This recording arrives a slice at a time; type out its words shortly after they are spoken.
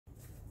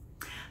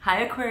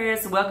Hi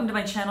Aquarius, welcome to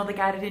my channel, The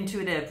Guided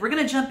Intuitive. We're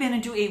going to jump in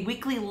and do a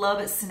weekly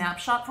love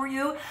snapshot for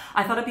you.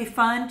 I thought it'd be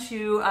fun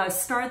to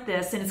start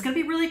this, and it's going to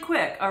be really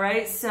quick, all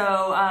right?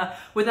 So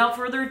without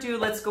further ado,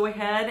 let's go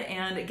ahead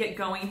and get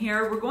going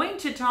here. We're going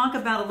to talk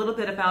about a little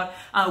bit about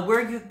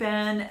where you've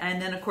been,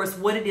 and then of course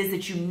what it is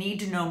that you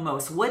need to know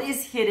most. What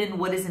is hidden,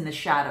 what is in the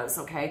shadows,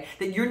 okay?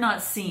 That you're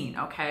not seeing,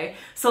 okay?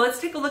 So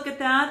let's take a look at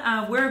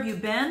that. Where have you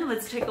been?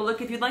 Let's take a look.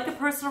 If you'd like a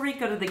personal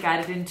read, go to The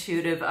Guided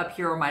Intuitive up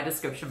here or my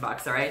description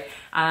box, all right?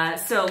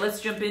 So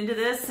let's jump into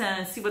this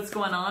and see what's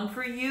going on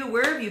for you.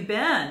 Where have you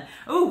been?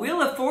 Oh,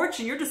 Wheel of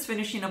Fortune, you're just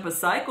finishing up a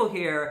cycle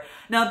here.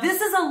 Now, this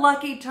is a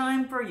lucky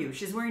time for you.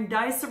 She's wearing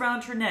dice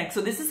around her neck,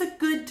 so this is a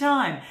good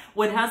time.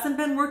 What hasn't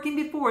been working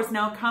before is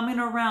now coming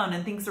around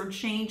and things are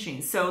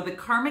changing. So the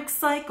karmic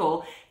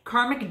cycle,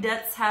 karmic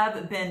debts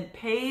have been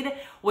paid.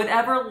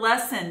 Whatever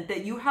lesson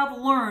that you have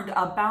learned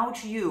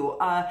about you,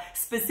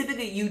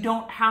 specifically, you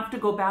don't have to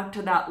go back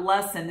to that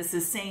lesson. This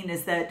is saying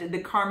is that the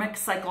karmic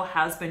cycle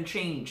has been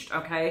changed,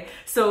 okay?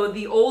 So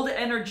the old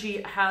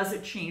energy has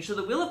changed. So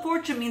the Wheel of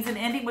Fortune means an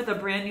ending with a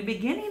brand new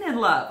beginning in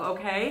love,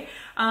 okay?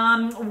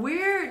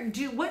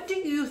 What do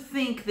you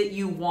think that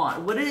you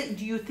want? What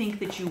do you think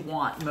that you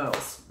want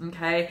most,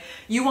 okay?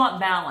 You want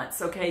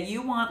balance, okay?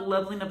 You want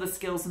leveling of the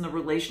skills in the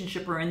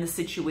relationship or in the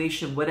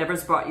situation,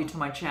 whatever's brought you to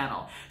my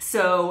channel.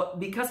 So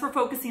because we're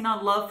focusing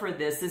on love for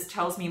this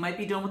tells me you might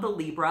be dealing with a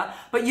Libra,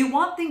 but you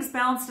want things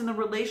balanced in the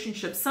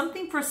relationship.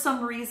 Something for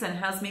some reason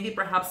has maybe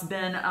perhaps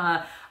been,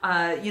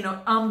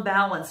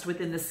 unbalanced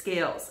within the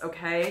scales,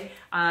 okay?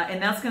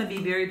 And that's going to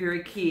be very,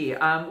 very key.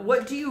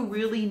 What do you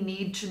really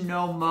need to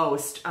know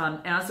most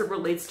as it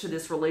relates to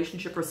this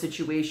relationship or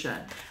situation?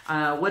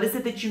 What is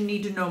it that you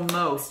need to know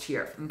most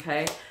here,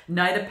 okay?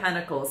 Knight of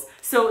Pentacles.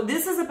 So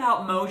this is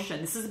about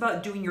motion. This is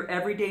about doing your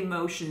everyday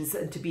motions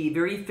to be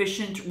very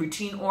efficient,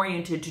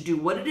 routine-oriented, to do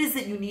what it is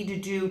that you need to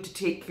do to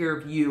take care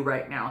of you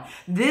right now.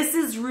 This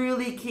is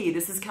really key.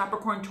 This is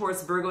Capricorn,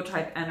 Taurus, Virgo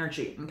type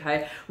energy,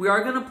 okay? We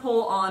are going to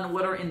pull on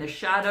what are in the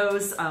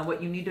shadows,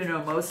 what you need to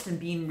know most, and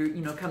being,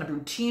 kind of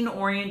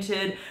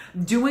routine-oriented,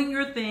 doing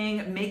your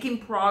thing, making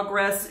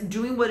progress,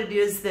 doing what it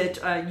is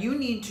that you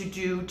need to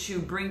do to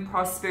bring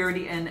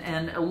prosperity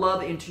and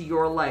love into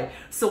your life.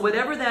 So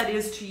whatever that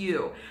is to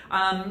you,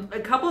 a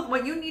couple of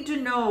what you need to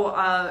know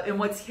and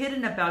what's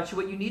hidden about you,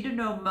 what you need to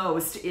know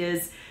most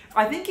is,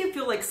 I think you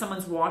feel like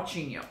someone's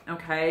watching you,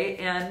 okay?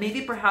 And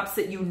maybe perhaps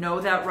that you know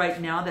that right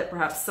now, that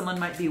perhaps someone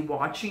might be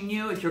watching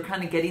you, if you're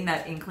kind of getting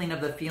that inkling of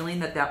the feeling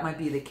that that might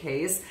be the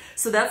case.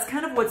 So that's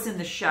kind of what's in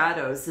the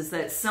shadows, is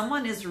that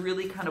someone is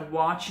really kind of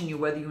watching you,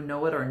 whether you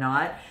know it or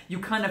not. You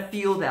kind of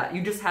feel that.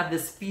 You just have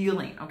this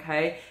feeling,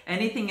 okay?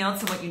 Anything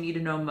else and what you need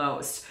to know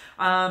most?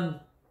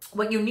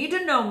 What you need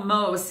to know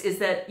most is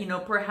that,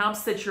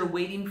 perhaps that you're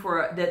waiting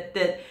for, that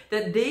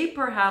they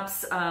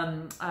perhaps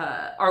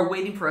are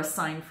waiting for a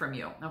sign from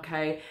you,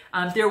 okay?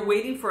 They're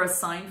waiting for a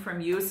sign from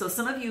you. So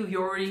some of you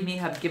already may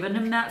have given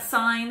them that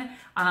sign,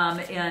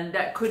 and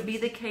that could be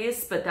the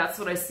case, but that's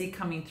what I see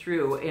coming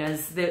through,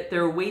 is that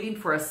they're waiting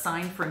for a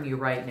sign from you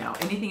right now.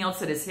 Anything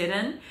else that is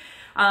hidden?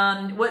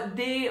 What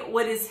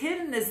is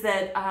hidden is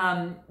that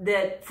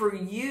that for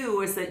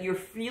you is that you're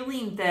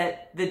feeling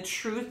that the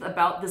truth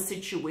about the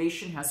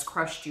situation has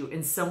crushed you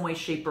in some way,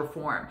 shape, or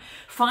form.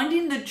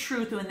 Finding the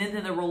truth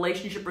within the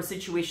relationship or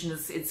situation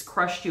it's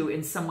crushed you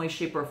in some way,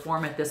 shape, or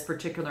form at this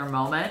particular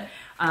moment.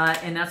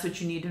 And that's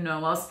what you need to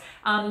know most.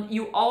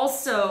 You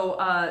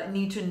also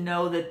need to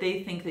know that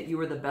they think that you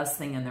are the best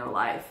thing in their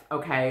life,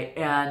 okay?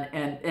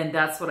 And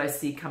that's what I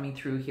see coming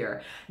through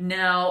here.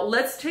 Now,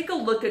 let's take a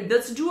look at,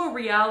 let's do a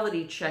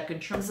reality check in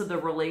terms of the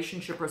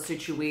relationship or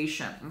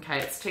situation, okay?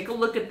 Let's take a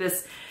look at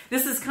this.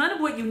 This is kind of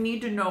what you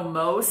need to know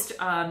most,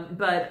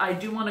 but I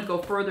do want to go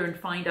further and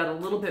find out a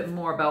little bit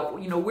more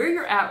about, where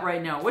you're at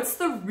right now. What's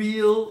the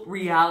real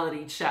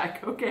reality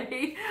check,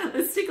 okay?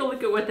 Let's take a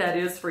look at what that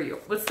is for you.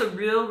 What's the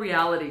real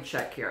reality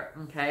check here,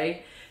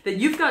 okay? That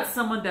you've got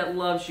someone that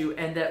loves you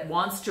and that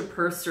wants to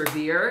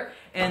persevere,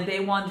 and they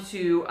want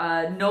to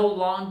no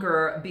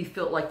longer be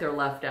felt like they're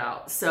left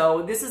out.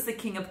 So this is the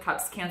King of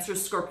Cups, Cancer,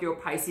 Scorpio,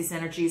 Pisces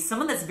energy.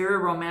 Someone that's very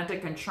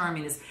romantic and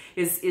charming is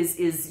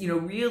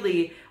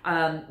really,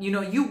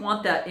 you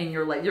want that in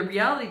your life. Your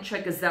reality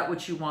check is that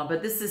what you want,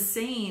 but this is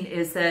saying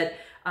is that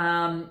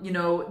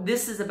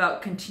this is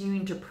about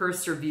continuing to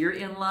persevere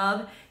in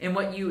love. And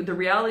the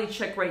reality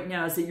check right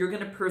now is that you're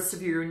going to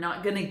persevere. You're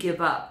not going to give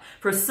up.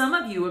 For some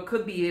of you, it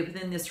could be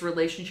within this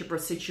relationship or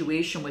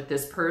situation with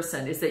this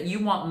person, is that you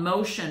want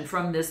motion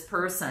from this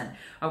person,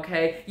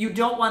 okay? You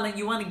want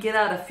to get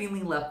out of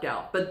feeling left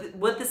out. But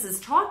what this is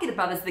talking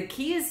about is the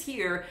key is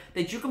here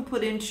that you can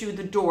put into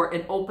the door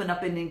and open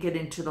up and then get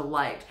into the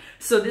light.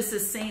 So this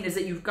is saying is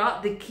that you've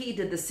got the key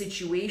to the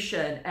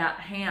situation at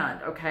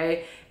hand,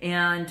 okay?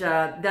 And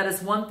that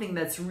is one thing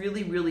that's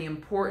really, really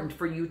important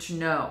for you to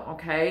know,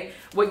 okay?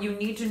 What you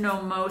need to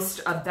know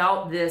most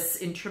about this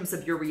in terms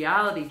of your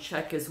reality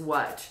check is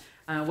what?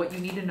 What you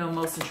need to know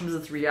most in terms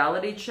of this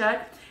reality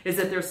check is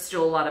that there's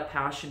still a lot of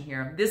passion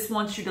here. This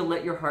wants you to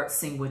let your heart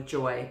sing with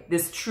joy.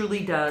 This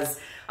truly does.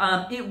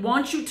 It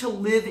wants you to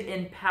live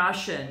in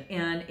passion,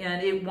 and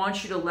it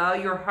wants you to allow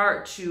your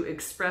heart to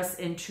express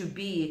and to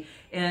be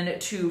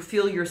and to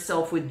feel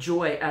yourself with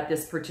joy at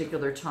this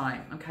particular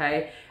time,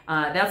 okay?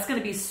 That's going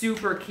to be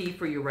super key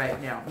for you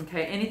right now,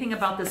 okay? Anything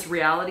about this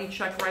reality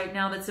check right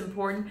now that's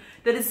important?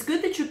 That it's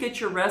good that you get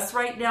your rest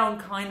right now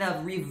and kind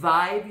of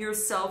revive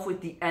yourself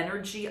with the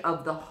energy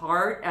of the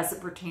heart as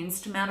it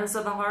pertains to matters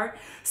of the heart.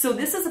 So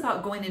this is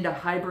about going into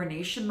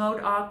hibernation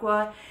mode,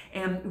 Aqua,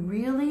 and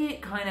really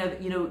kind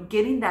of, you know,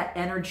 getting that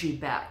energy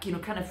back, you know,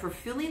 kind of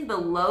fulfilling the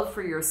love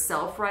for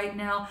yourself right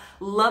now,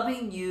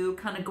 loving you,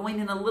 kind of going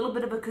in a little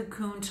bit of a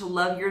cocoon to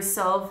love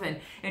yourself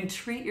and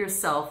treat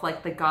yourself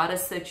like the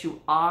goddess that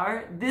you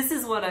are. This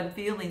is what I'm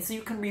feeling. So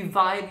you can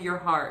revive your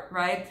heart,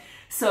 right?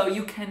 So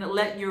you can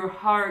let your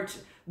heart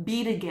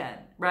beat again,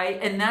 right?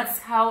 And that's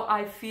how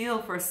I feel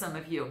for some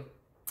of you.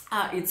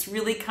 It's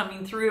really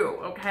coming through,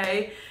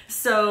 okay?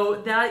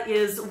 So that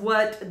is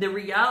what the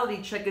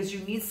reality check is. You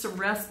need some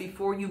rest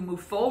before you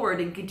move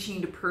forward and continue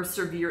to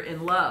persevere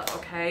in love,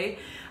 okay?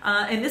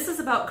 And this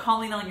is about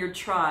calling on your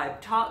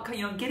tribe,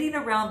 getting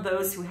around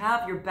those who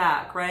have your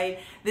back, right?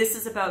 This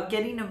is about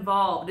getting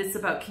involved. It's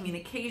about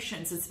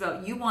communications. It's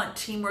about you want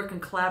teamwork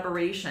and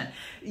collaboration.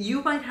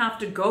 You might have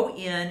to go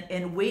in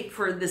and wait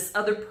for this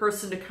other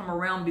person to come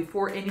around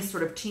before any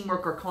sort of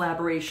teamwork or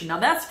collaboration. Now,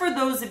 that's for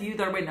those of you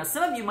that are waiting. Now,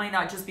 some of you might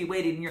not just be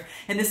waiting,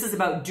 and this is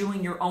about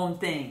doing your own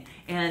thing,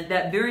 and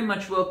that very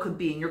much well could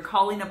be. And you're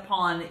calling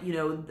upon, you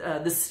know,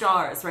 the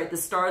stars, right? The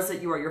stars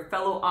that you are, your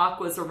fellow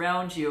aquas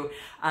around you,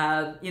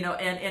 you know,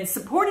 and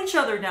support each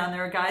other down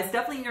there, guys.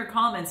 Definitely in your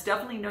comments,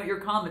 definitely note your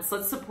comments.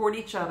 Let's support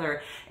each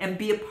other and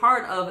be a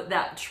part of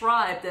that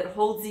tribe that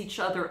holds each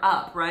other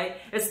up, right?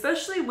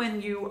 Especially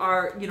when you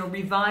are, you know,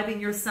 reviving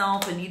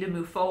yourself and need to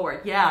move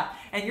forward. Yeah,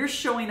 and you're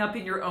showing up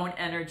in your own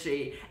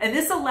energy. And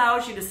this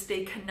allows you to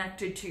stay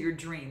connected to your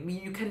dream.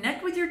 When you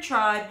connect with your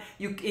tribe,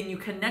 and you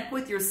connect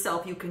with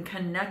yourself, you can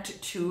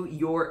connect to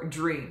your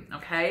dream,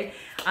 okay?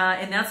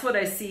 And that's what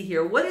I see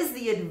here. What is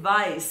the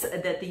advice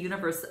that the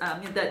universe,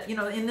 that, you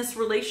know, in this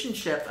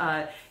relationship,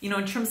 you know,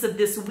 in terms of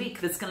this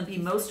week, that's going to be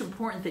most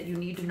important that you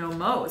need to know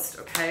most,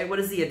 okay? What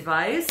is the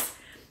advice?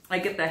 I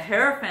get the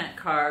Hierophant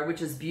card,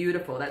 which is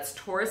beautiful. That's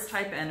Taurus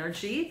type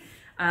energy.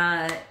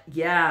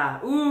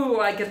 Yeah. Ooh,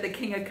 I get the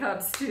King of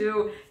Cups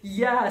too.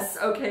 Yes.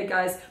 Okay,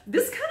 guys.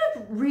 This kind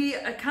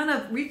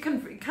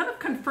of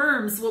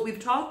confirms what we've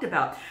talked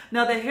about.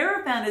 Now, the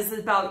Hierophant is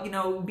about, you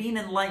know, being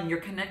enlightened,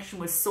 your connection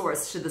with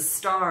Source, to the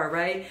star,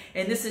 right?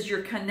 And this is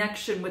your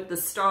connection with the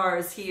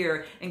stars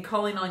here, and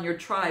calling on your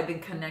tribe in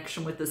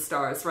connection with the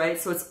stars, right?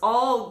 So it's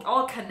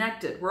all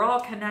connected. We're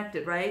all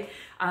connected, right?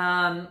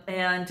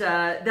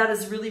 That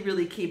is really,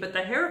 really key. But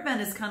the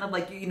Hierophant is kind of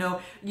like, you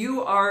know,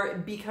 you are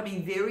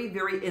becoming very,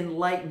 very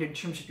enlightened in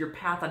terms of your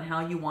path on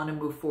how you want to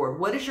move forward.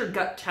 What is your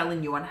gut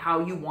telling you on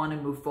how you want to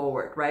move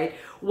forward, right?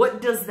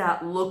 What does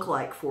that look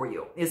like for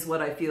you is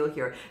what I feel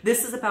here.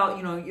 This is about,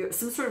 you know,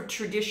 some sort of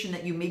tradition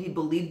that you maybe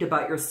believed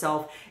about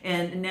yourself,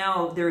 and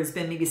now there has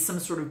been maybe some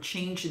sort of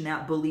change in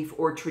that belief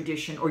or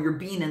tradition, or you're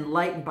being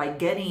enlightened by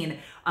getting,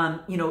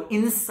 you know,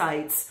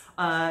 insights.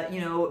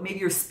 You know, maybe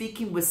you're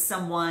speaking with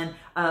someone,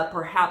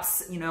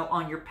 perhaps, you know,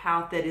 on your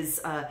path that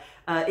is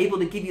able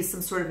to give you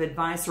some sort of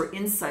advice or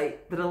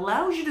insight that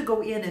allows you to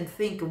go in and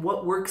think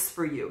what works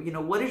for you. You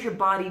know, what is your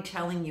body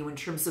telling you in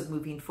terms of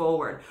moving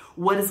forward?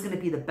 What is going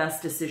to be the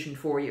best decision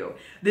for you?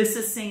 This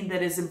is saying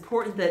that it's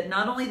important that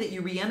not only that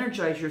you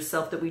re-energize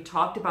yourself, that we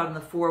talked about in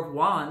the Four of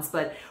Wands,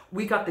 but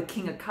we got the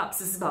King of Cups.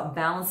 This is about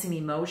balancing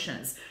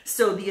emotions.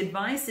 So the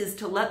advice is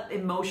to let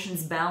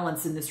emotions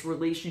balance in this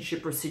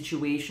relationship or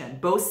situation.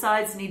 Both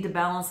sides need to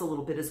balance a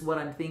little bit is what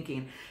I'm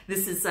thinking.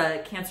 This is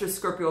Cancer,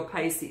 Scorpio,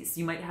 Pisces.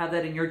 You might have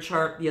that in your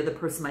chart. The other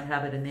person might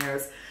have it in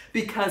theirs.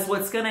 Because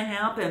what's going to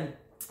happen,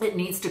 it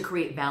needs to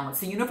create balance.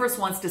 The universe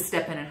wants to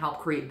step in and help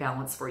create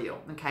balance for you,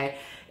 okay?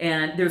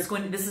 And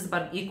this is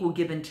about an equal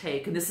give and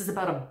take, and this is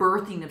about a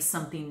birthing of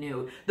something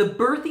new. The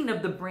birthing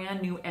of the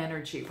brand new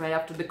energy, right?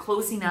 After the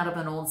closing out of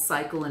an old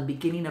cycle and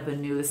beginning of a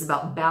new. This is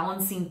about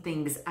balancing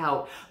things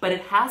out, but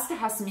it has to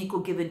have some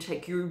equal give and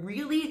take. You're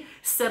really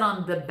set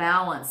on the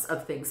balance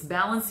of things,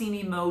 balancing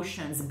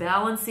emotions,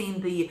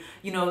 balancing the,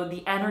 you know,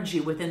 the energy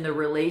within the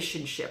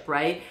relationship,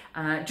 right?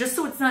 Just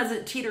so it's not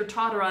a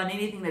teeter-totter on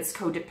anything that's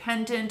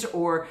codependent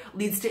or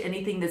leads to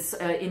anything that's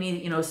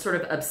any, you know, sort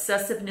of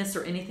obsessiveness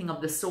or anything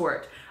of the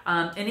sort.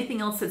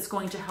 Anything else that's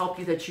going to help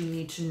you that you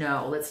need to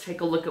know? Let's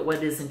take a look at what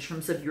it is in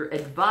terms of your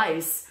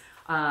advice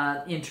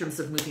in terms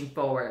of moving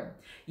forward.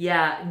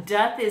 Yeah,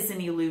 death is an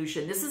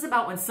illusion. This is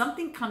about when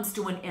something comes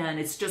to an end,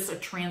 it's just a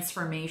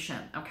transformation,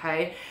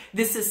 okay?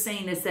 This is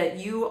saying is that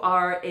you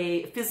are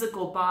a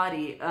physical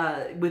body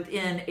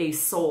within a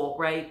soul,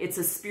 right? It's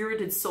a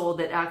spirited soul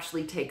that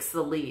actually takes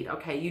the lead,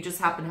 okay? You just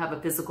happen to have a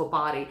physical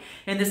body.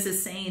 And this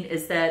is saying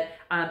is that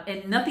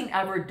and nothing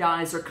ever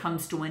dies or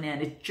comes to an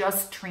end. It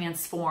just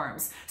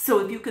transforms. So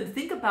if you could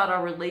think about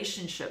our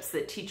relationships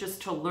that teach us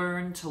to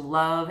learn, to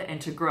love,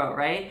 and to grow,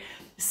 right?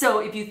 So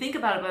if you think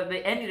about it, by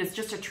the ending, it's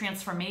just a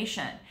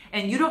transformation,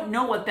 and you don't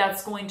know what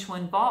that's going to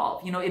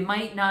involve. You know, it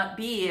might not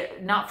be,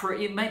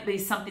 it might be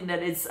something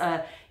that is,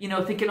 you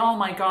know, thinking, oh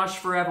my gosh,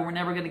 forever, we're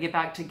never going to get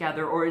back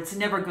together, or it's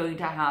never going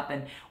to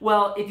happen.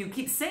 Well, if you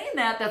keep saying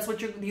that, that's what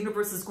the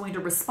universe is going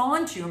to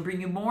respond to and bring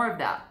you more of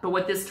that. But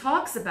what this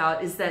talks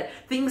about is that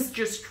things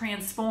just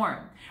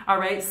transform. All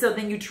right, so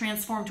then you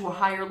transform to a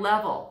higher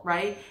level,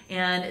 right?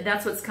 And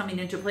that's what's coming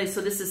into place.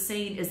 So this is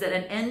saying is that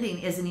an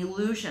ending is an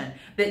illusion,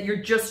 that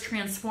you're just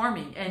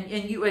transforming.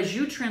 And you, as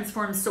you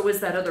transform, so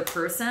is that other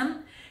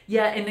person.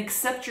 Yeah, and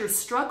accept your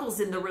struggles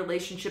in the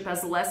relationship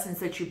as lessons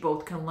that you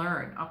both can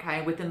learn,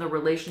 okay, within the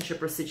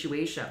relationship or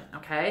situation,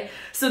 okay?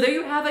 So there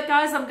you have it,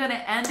 guys. I'm going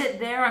to end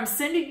it there. I'm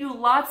sending you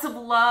lots of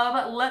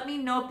love. Let me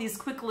know if these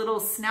quick little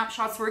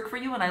snapshots work for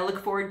you, and I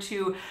look forward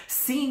to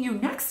seeing you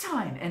next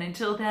time. And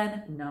until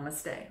then,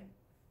 namaste.